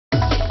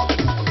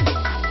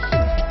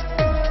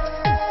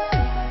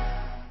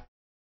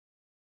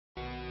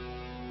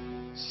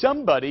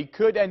Somebody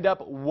could end up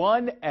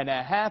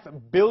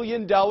 $1.5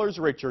 billion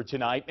richer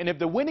tonight, and if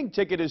the winning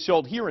ticket is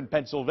sold here in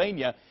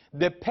Pennsylvania,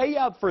 the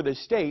payout for the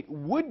state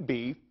would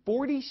be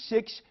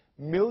 $46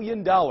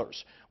 million,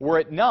 were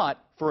it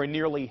not for a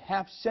nearly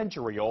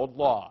half-century-old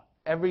law.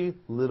 Every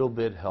little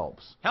bit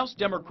helps. House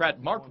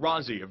Democrat Mark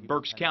Rozzi of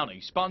Berks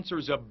County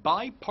sponsors a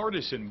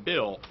bipartisan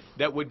bill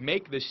that would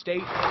make the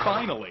state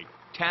finally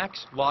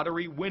tax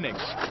lottery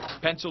winnings.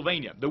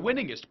 Pennsylvania, the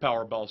winningest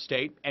Powerball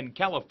state, and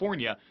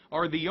California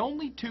are the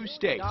only two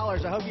states I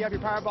hope you have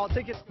your Powerball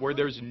ticket where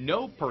there's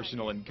no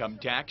personal income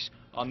tax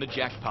on the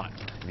jackpot.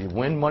 If you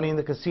win money in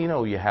the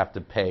casino, you have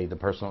to pay the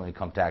personal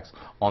income tax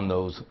on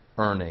those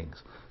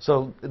earnings.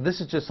 So this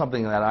is just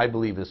something that I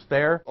believe is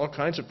fair. All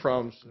kinds of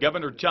problems.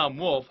 Governor Tom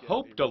Wolf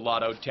hoped a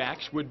lotto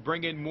tax would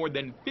bring in more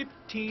than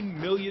 $15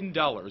 million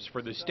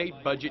for the state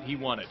budget he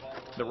wanted.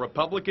 The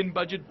Republican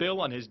budget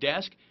bill on his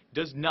desk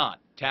does not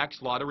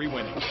tax lottery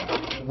winnings.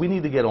 We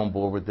need to get on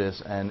board with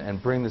this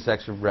and bring this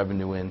extra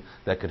revenue in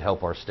that could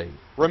help our state.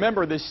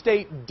 Remember, the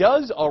state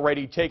does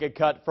already take a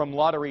cut from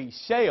lottery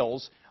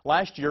sales.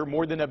 Last year,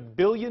 more than $1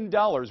 billion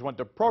went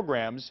to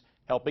programs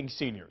helping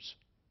seniors.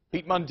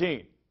 Pete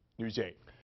Mundine, News 8.